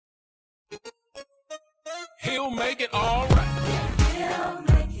He'll make it all right. He'll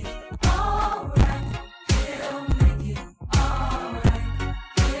make it all right. He'll make it all right.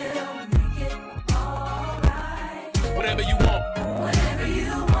 He'll make it all right. Whatever you want,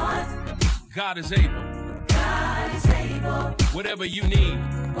 God is able. God is able. Whatever you need,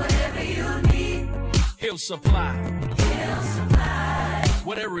 He'll supply.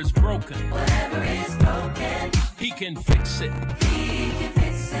 Whatever is broken, He can fix it.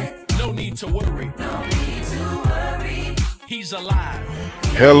 No need to worry. He's alive.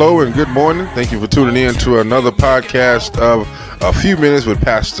 Hello and good morning. Thank you for tuning in to another podcast of A Few Minutes with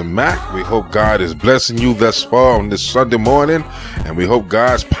Pastor Mac. We hope God is blessing you thus far on this Sunday morning, and we hope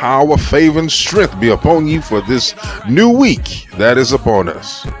God's power, favor, and strength be upon you for this new week that is upon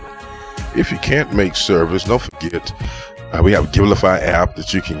us. If you can't make service, don't forget, we have a Givelify app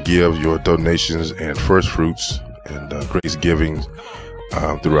that you can give your donations and first fruits and grace givings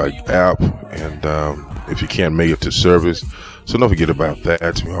through our app. And if you can't make it to service, so don't forget about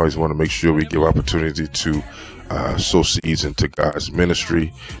that. We always want to make sure we give opportunity to sow seeds into God's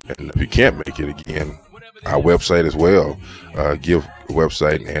ministry. And if you can't make it, again, our website as well, give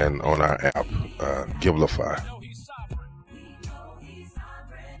website and on our app, Givelify.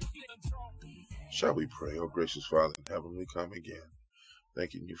 Shall we pray? Oh, gracious Father in heaven, we come again,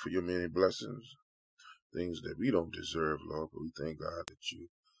 thanking you for your many blessings, things that we don't deserve, Lord, but we thank God that you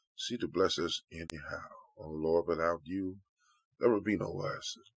see to bless us anyhow. Oh, Lord, without you, there would be no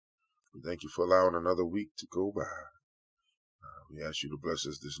us. We thank you for allowing another week to go by. We ask you to bless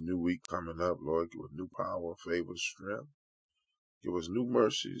us this new week coming up, Lord. Give us new power, favor, strength. Give us new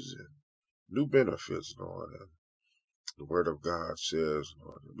mercies and new benefits, Lord. And the word of God says,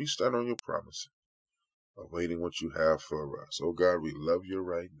 Lord, that we stand on your promises, awaiting what you have for us. Oh, God, we love you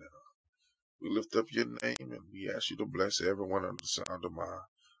right now. We lift up your name and we ask you to bless everyone under the sound of my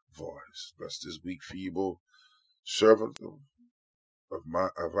voice. Bless this weak, feeble servant of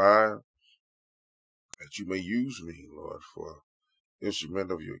I, that you may use me, Lord, for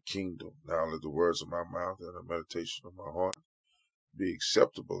instrument of your kingdom. Now let the words of my mouth and the meditation of my heart be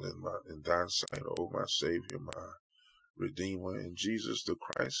acceptable in thine sight, O my Savior, my Redeemer. In Jesus the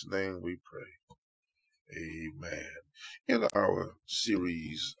Christ's name we pray. Amen. In our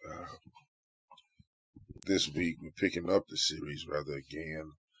series this week, we're picking up the series rather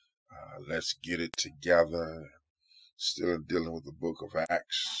again. Let's get it together. Still dealing with the book of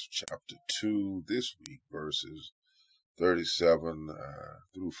Acts, chapter 2, this week, verses 37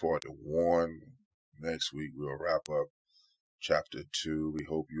 through 41. Next week, we'll wrap up chapter 2. We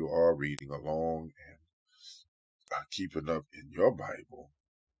hope you are reading along and keeping up in your Bible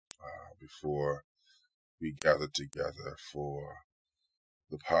before we gather together for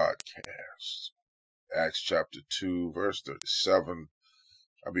the podcast. Acts chapter 2, verse 37.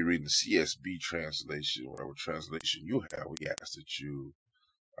 I'll be reading the CSB translation. Whatever translation you have, we ask that you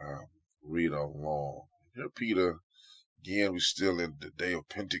read along. Here, Peter, again, we're still in the day of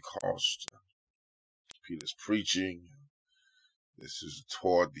Pentecost. Peter's preaching. This is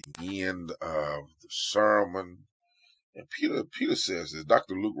toward the end of the sermon. And Peter says this.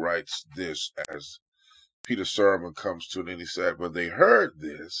 Dr. Luke writes this as Peter's sermon comes to an end. He said, when they heard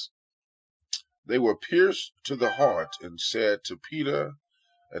this, they were pierced to the heart and said to Peter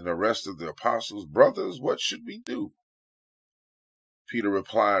and the rest of the apostles, brothers, what should we do? Peter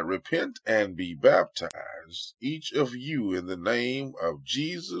replied, repent and be baptized, each of you in the name of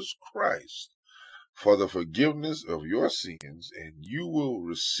Jesus Christ, for the forgiveness of your sins, and you will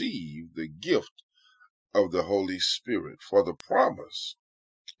receive the gift of the Holy Spirit. For the promise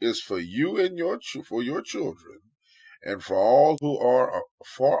is for you and for your children, and for all who are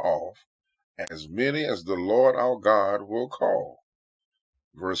far off, as many as the Lord our God will call.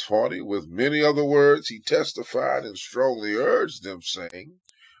 Verse 40, with many other words he testified and strongly urged them, saying,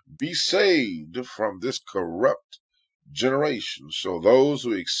 be saved from this corrupt generation. So those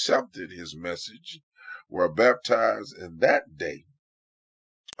who accepted his message were baptized, in that day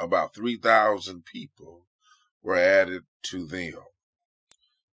about 3,000 people were added to them.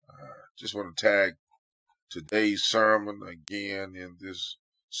 Just want to tag today's sermon again in this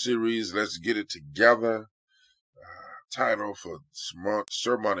series, Let's Get It Together. Title for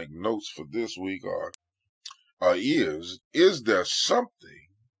sermonic notes for this week is there something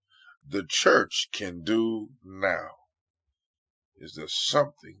the church can do now? Is there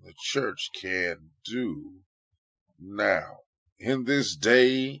something the church can do now? In this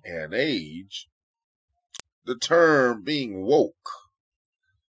day and age, the term being woke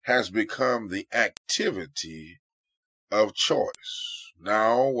has become the activity of choice.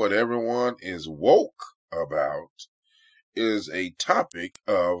 Now, what everyone is woke about is a topic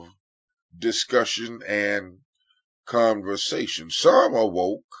of discussion and conversation. Some are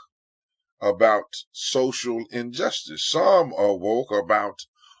woke about social injustice. Some are woke about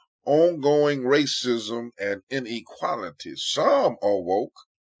ongoing racism and inequality. Some are woke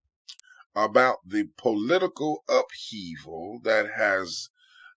about the political upheaval that has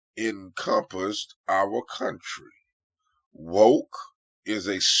encompassed our country. Woke is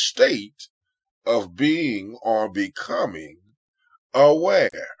a state of being or becoming aware.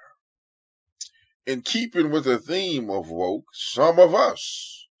 In keeping with the theme of woke, some of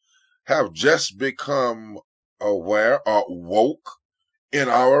us have just become aware or woke in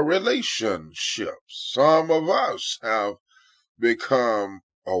our relationships. Some of us have become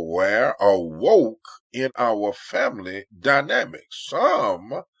aware or woke in our family dynamics.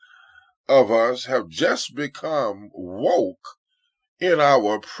 Some of us have just become woke in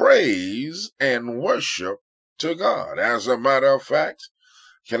our praise and worship to God. As a matter of fact,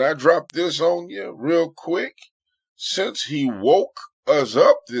 can I drop this on you real quick? Since He woke us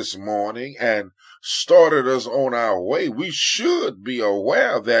up this morning and started us on our way, we should be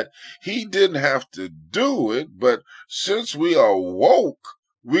aware that He didn't have to do it, but since we are woke,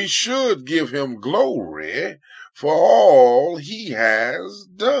 we should give Him glory for all He has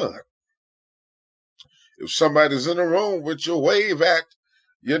done. If somebody's in the room with you, wave at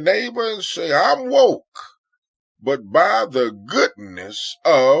your neighbor and say, I'm woke, but by the goodness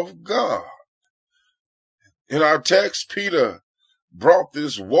of God. In our text, Peter brought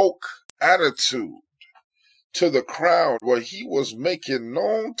this woke attitude to the crowd where he was making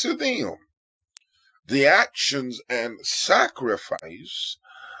known to them the actions and sacrifice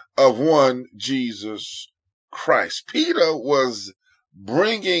of one Jesus Christ. Peter was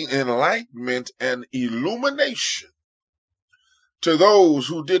bringing enlightenment and illumination to those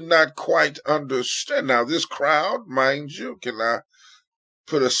who did not quite understand. Now, this crowd, mind you, can I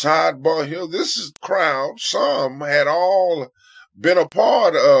put a sidebar here? This is crowd. Some had all been a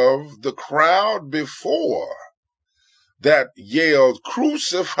part of the crowd before that yelled,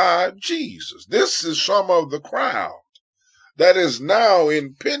 crucify Jesus. This is some of the crowd that is now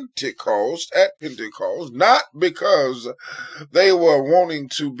in Pentecost, at Pentecost, not because they were wanting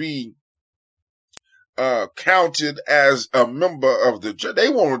to be counted as a member of the church. They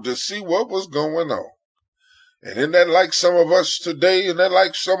wanted to see what was going on. And isn't that like some of us today? Isn't that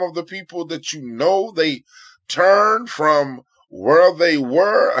like some of the people that you know, they turned from where they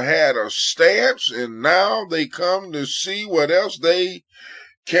were, had a stance, and now they come to see what else they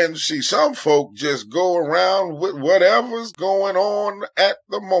can see. Some folk just go around with whatever's going on at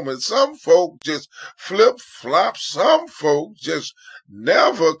the moment. Some folk just flip-flop. Some folk just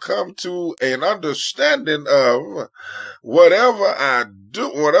never come to an understanding of whatever I'm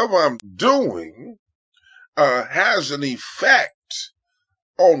doing has an effect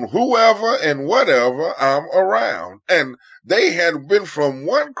on whoever and whatever I'm around. And they had been from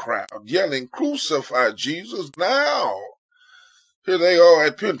one crowd yelling, crucify Jesus. Now, here they are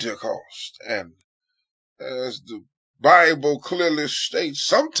at Pentecost. And as the Bible clearly states,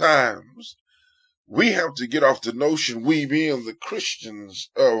 sometimes we have to get off the notion, we being the Christians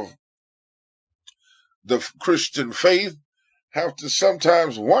of the Christian faith, have to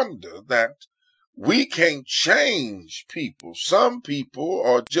sometimes wonder that we can't change people. Some people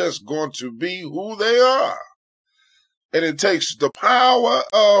are just going to be who they are. And it takes the power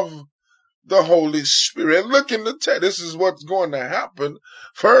of the Holy Spirit. Look in the text. This is what's going to happen.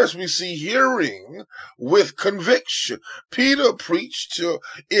 First, we see hearing with conviction. Peter preached till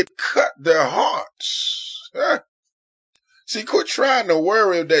it cut their hearts. See, quit trying to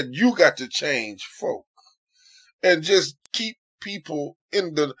worry that you got to change folk and just keep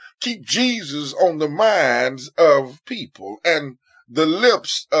Jesus on the minds of people and the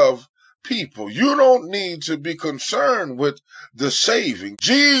lips of people. You don't need to be concerned with the saving.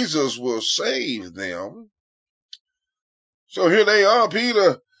 Jesus will save them. So here they are,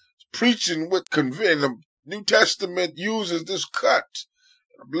 Peter preaching with conviction. The New Testament uses this cut.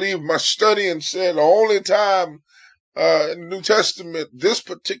 I believe my studying said the only time in the New Testament this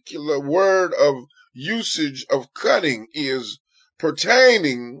particular word of usage of cutting is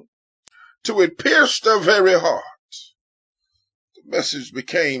pertaining to it pierced their very heart. The message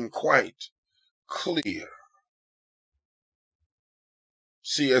became quite clear.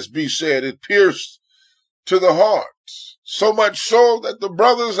 CSB said it pierced to the heart, so much so that the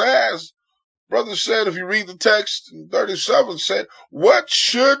brothers asked. Brother said, if you read the text in 37, said, what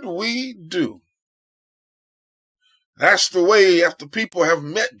should we do? That's the way after people have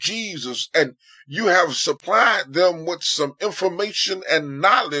met Jesus and you have supplied them with some information and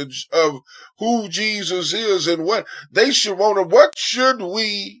knowledge of who Jesus is and what they should want to, what should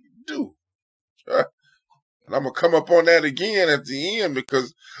we do? And I'm going to come up on that again at the end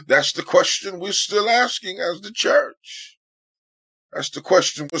because that's the question we're still asking as the church. That's the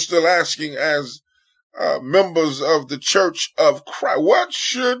question we're still asking as members of the Church of Christ. What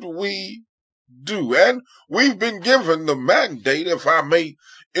should we do? And we've been given the mandate, if I may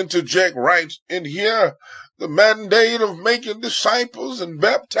interject right in here, the mandate of making disciples and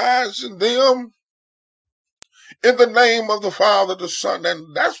baptizing them in the name of the Father, the Son,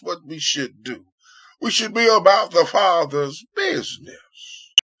 and that's what we should do. We should be about the Father's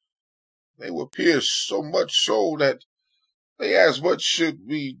business. They were pierced so much so that they asked, what should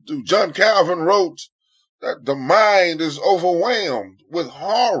we do? John Calvin wrote that the mind is overwhelmed with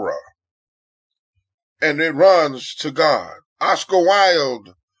horror and it runs to God. Oscar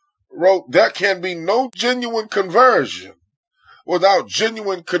Wilde wrote, there can be no genuine conversion without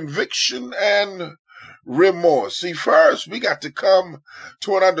genuine conviction and remorse. See, first we got to come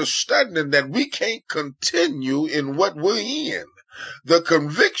to an understanding that we can't continue in what we're in. The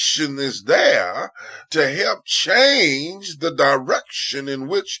conviction is there to help change the direction in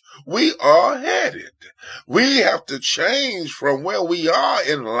which we are headed. We have to change from where we are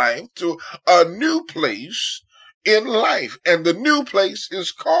in life to a new place in life. And the new place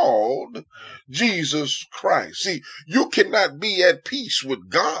is called Jesus Christ. See, you cannot be at peace with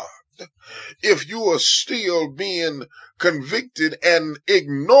God if you are still being convicted and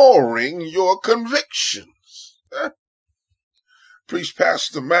ignoring your convictions. Preach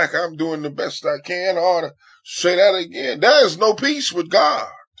Pastor Mac, I'm doing the best I can. I ought to say that again. There is no peace with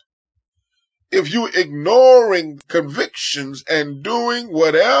God if you're ignoring convictions and doing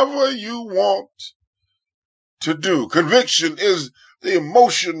whatever you want to do. Conviction is the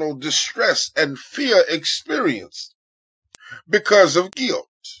emotional distress and fear experienced because of guilt.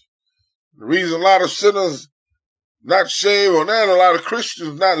 The reason a lot of sinners not saved or not a lot of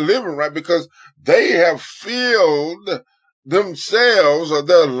Christians not living right because they have filled themselves or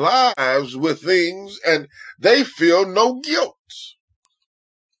their lives with things and they feel no guilt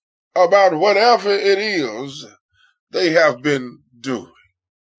about whatever it is they have been doing.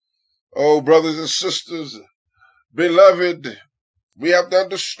 Oh, brothers and sisters, beloved, we have to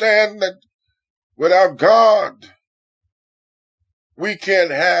understand that without God, we can't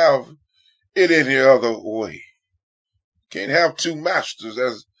have it any other way. Can't have two masters,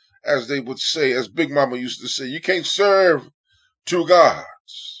 as they would say, as Big Mama used to say. You can't serve two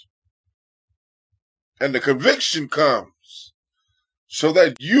gods. And the conviction comes so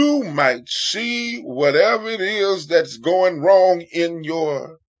that you might see whatever it is that's going wrong in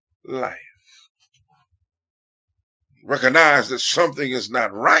your life. Recognize that something is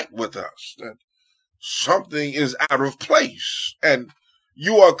not right with us, that something is out of place, and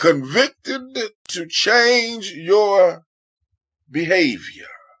you are convicted to change your behavior.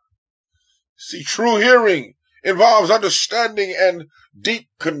 See, true hearing involves understanding and deep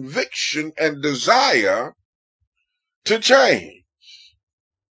conviction and desire to change.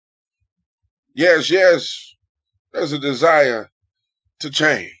 Yes, there's a desire to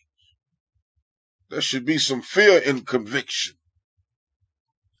change. There should be some fear in conviction.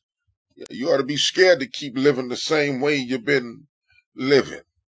 You ought to be scared to keep living the same way you've been living.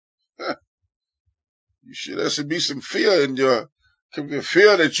 There should be some fear in your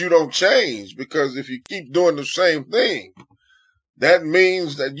fear that you don't change, because if you keep doing the same thing, that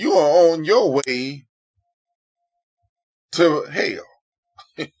means that you are on your way to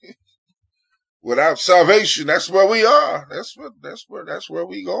hell. Without salvation, that's where we are. That's where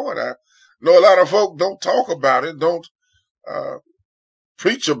we going. I know a lot of folk don't talk about it, don't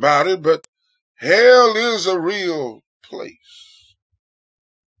preach about it, but hell is a real place.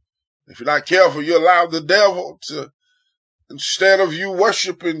 If you're not careful, you allow the devil to, instead of you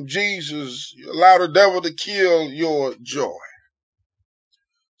worshiping Jesus, you allow the devil to kill your joy.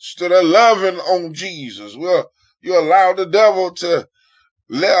 Instead of loving on Jesus, well, you allow the devil to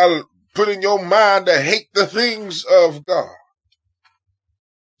put in your mind to hate the things of God.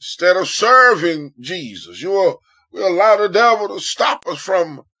 Instead of serving Jesus, we allow the devil to stop us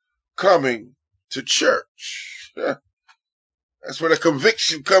from coming to church. That's where the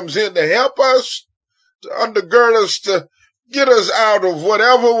conviction comes in to help us, to undergird us, to get us out of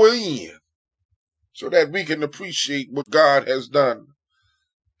whatever we're in, so that we can appreciate what God has done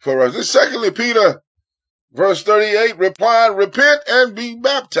for us. And secondly, Peter, verse 38, replied, repent and be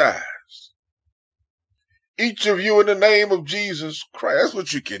baptized, each of you in the name of Jesus Christ. That's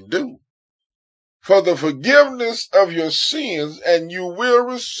what you can do, for the forgiveness of your sins, and you will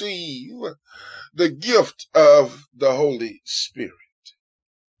receive the gift of the Holy Spirit.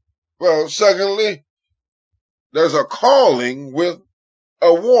 Well, secondly, there's a calling with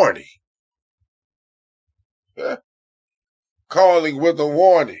a warning. Yeah. Calling with a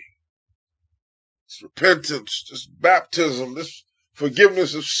warning. This repentance, this baptism, this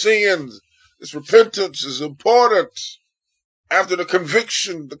forgiveness of sins, this repentance is important. After the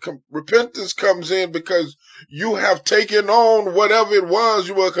conviction, repentance comes in because you have taken on whatever it was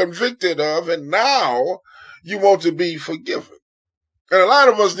you were convicted of, and now you want to be forgiven. And a lot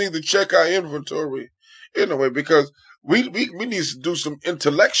of us need to check our inventory in a way because we need to do some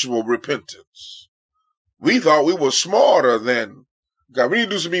intellectual repentance. We thought we were smarter than God. We need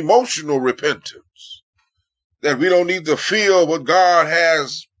to do some emotional repentance. That we don't need to feel what God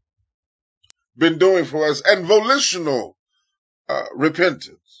has been doing for us. And volitional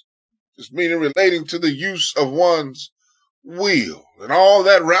repentance. Just meaning relating to the use of one's will. And all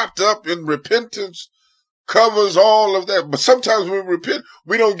that wrapped up in repentance covers all of that. But sometimes when we repent,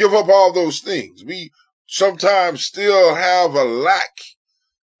 we don't give up all those things. We sometimes still have a lack.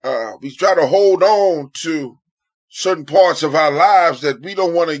 We try to hold on to certain parts of our lives that we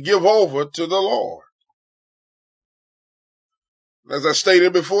don't want to give over to the Lord. As I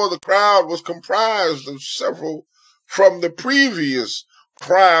stated before, the crowd was comprised of several from the previous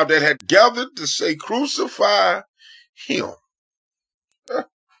crowd that had gathered to say, crucify him.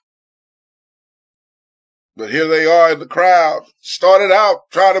 But here they are in the crowd, started out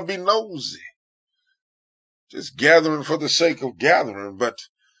trying to be nosy, just gathering for the sake of gathering. But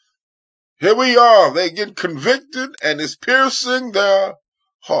here we are, they get convicted and it's piercing their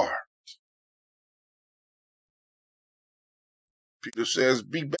heart. Peter says,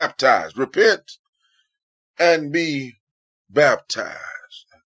 be baptized, repent and be baptized.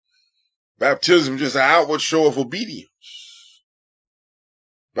 Baptism is just an outward show of obedience.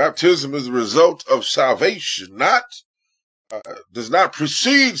 Baptism is the result of salvation, does not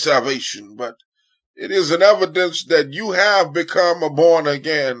precede salvation, but it is an evidence that you have become a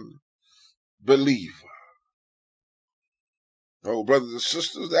born-again believer. Oh, brothers and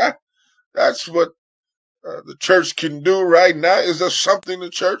sisters, that's what the church can do right now. Is there something the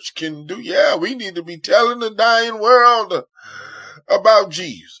church can do? Yeah, we need to be telling the dying world about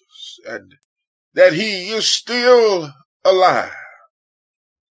Jesus and that he is still alive.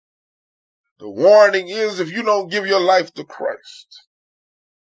 The warning is if you don't give your life to Christ,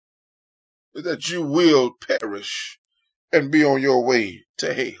 that you will perish and be on your way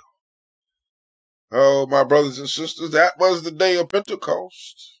to hell. Oh, my brothers and sisters, that was the day of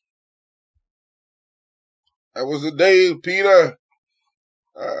Pentecost. That was the day Peter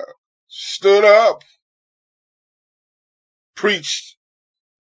stood up, preached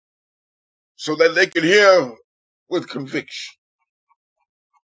so that they could hear with conviction.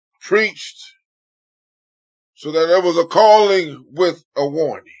 Preached so that there was a calling with a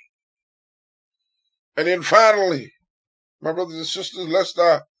warning. And then finally, my brothers and sisters, lest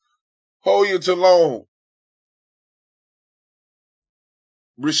I hold you too long,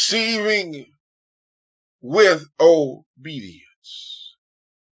 receiving with obedience.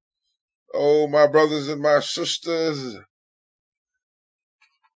 Oh, my brothers and my sisters,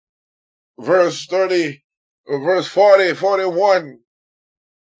 verse 40, 41,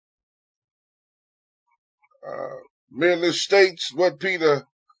 merely states what Peter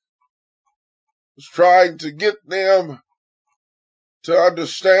was trying to get them to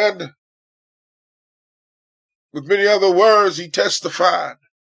understand. With many other words, he testified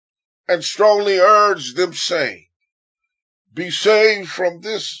and strongly urged them, saying, be saved from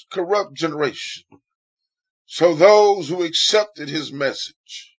this corrupt generation. So those who accepted his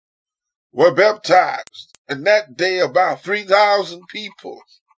message were baptized, and that day about 3,000 people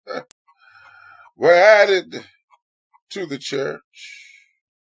were added to the church.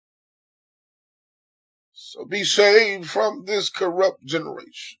 So be saved from this corrupt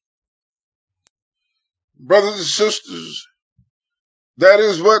generation. Brothers and sisters, that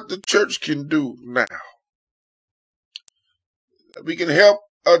is what the church can do now. We can help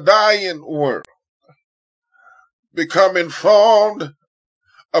a dying world become informed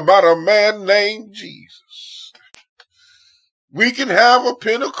about a man named Jesus. We can have a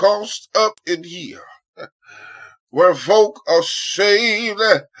Pentecost up in here where folk are saved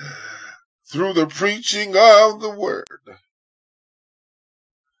through the preaching of the word.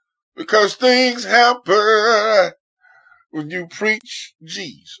 Because things happen when you preach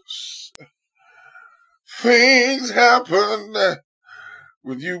Jesus. Things happen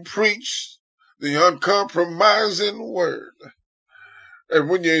when you preach the uncompromising word. And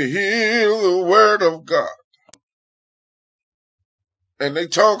when you hear the word of God. And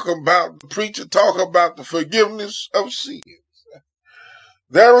the preacher talk about the forgiveness of sins.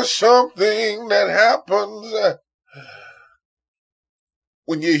 There is something that happens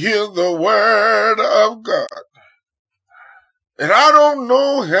when you hear the word of God. And I don't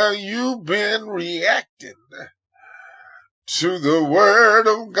know how you've been reacting to the word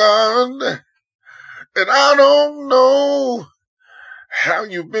of God. And I don't know how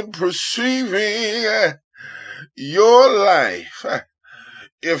you've been perceiving your life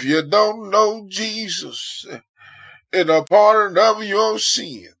if you don't know Jesus in a pardon of your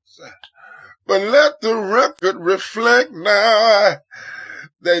sins. But let the record reflect now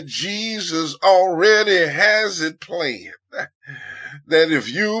that Jesus already has it planned. That if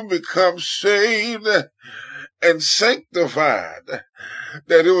you become saved and sanctified,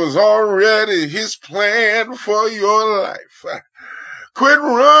 that it was already his plan for your life. Quit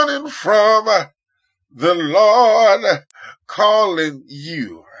running from the Lord calling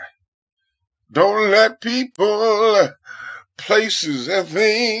you. Don't let people, places, and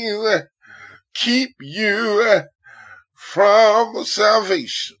things keep you from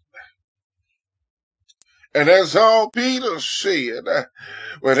salvation. And that's all Peter said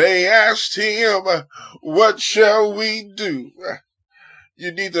when they asked him, what shall we do?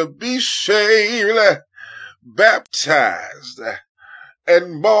 You need to be saved, baptized,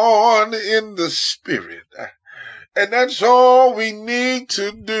 and born in the Spirit. And that's all we need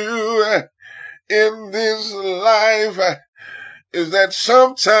to do in this life, is that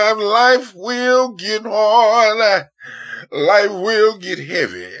sometime life will get hard, life will get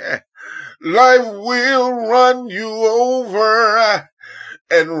heavy, life will run you over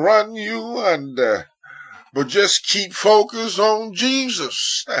and run you under. But just keep focused on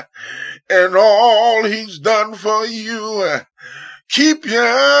Jesus and all he's done for you. Keep your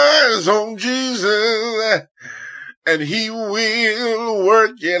eyes on Jesus and he will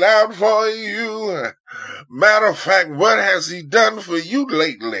work it out for you. Matter of fact, what has he done for you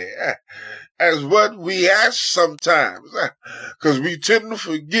lately? As what we ask sometimes, because we tend to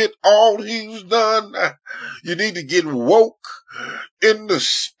forget all he's done. You need to get woke in the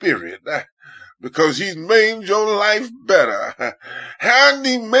Spirit, because he's made your life better. And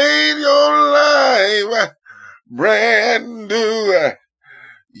he made your life brand new.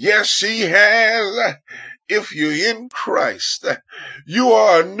 Yes, he has. If you're in Christ, you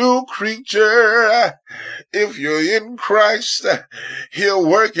are a new creature. If you're in Christ, he'll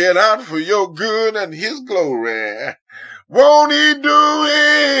work it out for your good and his glory. Won't he do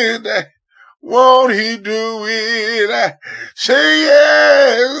it? Won't he do it? Say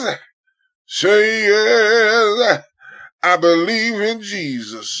yes. Say yes. I believe in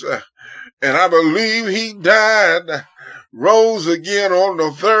Jesus, and I believe he died, rose again on the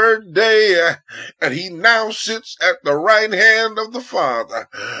third day, and he now sits at the right hand of the Father.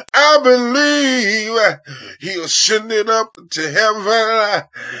 I believe he ascended up to heaven,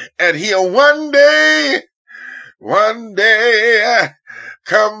 and he'll one day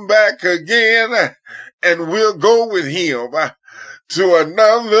come back again, and we'll go with him to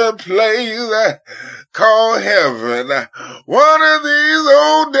another place called heaven. One of these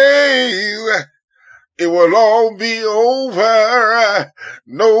old days, it will all be over.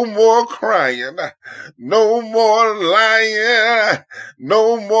 No more crying, no more lying,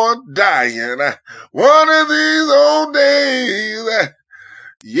 no more dying. One of these old days,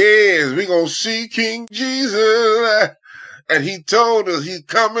 yes, we're going to see King Jesus. And he told us he's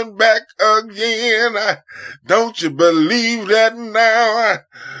coming back again. Don't you believe that now?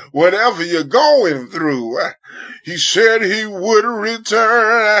 Whatever you're going through, he said he would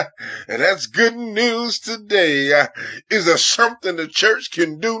return. And that's good news today. Is there something the church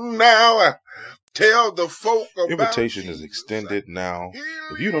can do now? Tell the folk about Invitation is Jesus. extended now.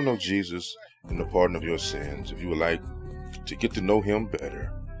 If you don't know Jesus and the pardon of your sins, if you would like to get to know him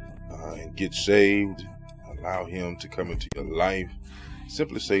better and get saved, allow him to come into your life,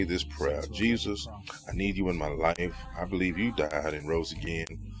 simply say this prayer. Jesus, I need you in my life. I believe you died and rose again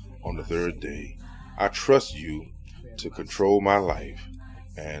on the third day. I trust you to control my life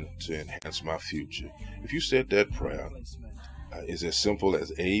and to enhance my future. If you said that prayer, it's as simple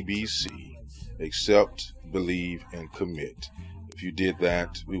as ABC: accept, believe, and commit. If you did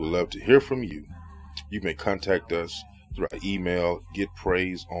that, we would love to hear from you. You may contact us through our email,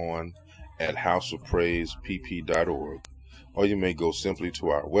 getpraiseon@houseofpraisepp.org, or you may go simply to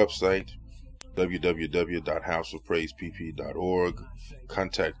our website, www.houseofpraisepp.org.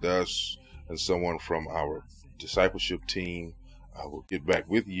 Contact us, and someone from our discipleship team will get back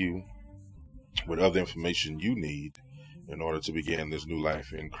with you with other information you need in order to begin this new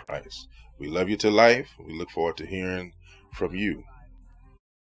life in Christ. We love you to life. We look forward to hearing from you.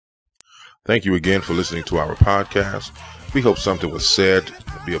 Thank you again for listening to our podcast. We hope something was said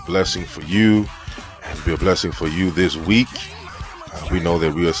to be a blessing for you and be a blessing for you this week. We know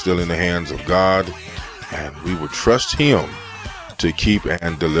that we are still in the hands of God, and we will trust Him to keep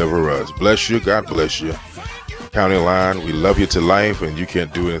and deliver us. Bless you. God bless you. County Line, we love you to life, and you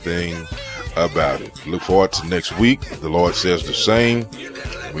can't do anything about it. Look forward to next week. The Lord says the same.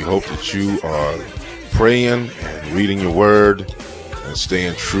 We hope that you are praying and reading your word and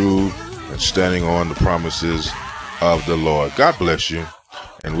staying true and standing on the promises of the Lord. God bless you,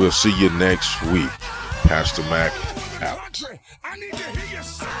 and we'll see you next week. Pastor Mac out. I need to hear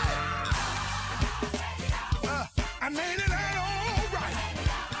you.